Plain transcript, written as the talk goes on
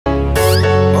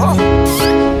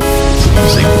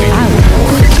music video.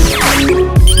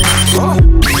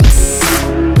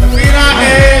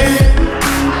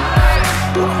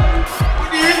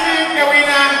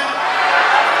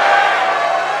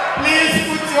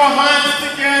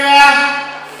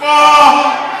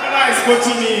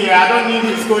 Coaching me here. I don't need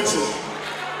his coaching.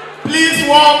 Please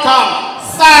welcome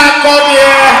Sarkodie.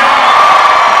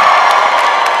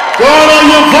 God on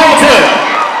your voted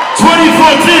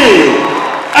 2014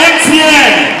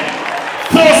 MTN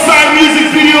 4SYTE Music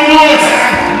Video Awards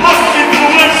Most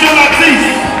Influential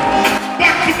Artiste.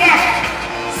 Back to back,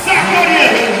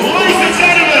 Sarkodie, ladies and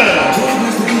gentlemen.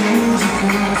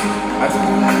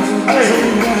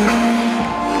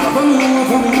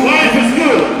 Life is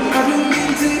good.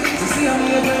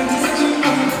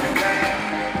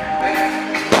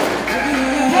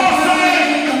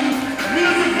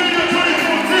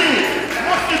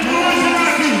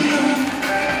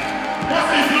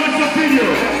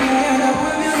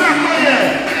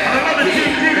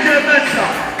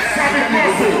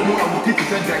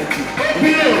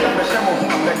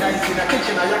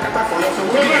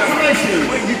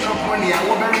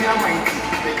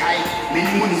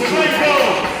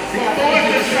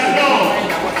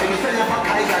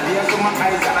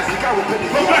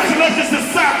 Congratulations to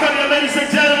Sarkodie, ladies and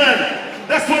gentlemen.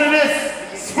 That's what it is.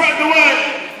 Spread the word.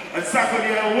 And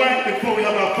Sarkodie will work before we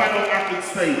have our final act on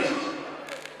stage.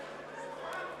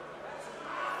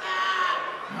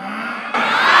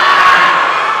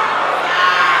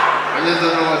 I just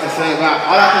don't know what to say about.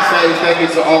 All I can say is thank you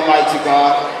to Almighty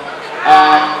God.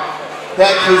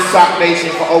 Thank you, SAC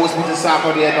Nation, for always putting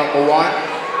Sarkodie at #1.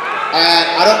 And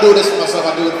I don't do this for myself,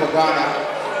 I do it for Ghana.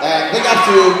 And big up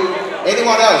to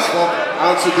anyone else, from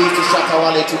RTD to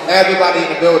Shatawale, to everybody in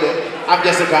the building. I'm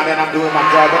just a Ghanaian, I'm doing my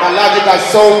job. And I love you guys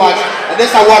so much. And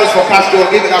this award is for Castro.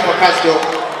 Give it up for Castro.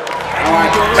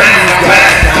 Alright.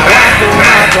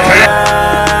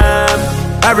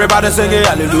 Everybody singing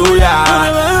hallelujah.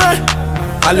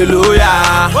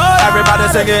 Hallelujah. Everybody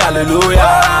singing hallelujah.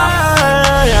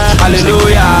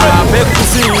 Hallelujah. Make me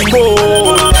sing more.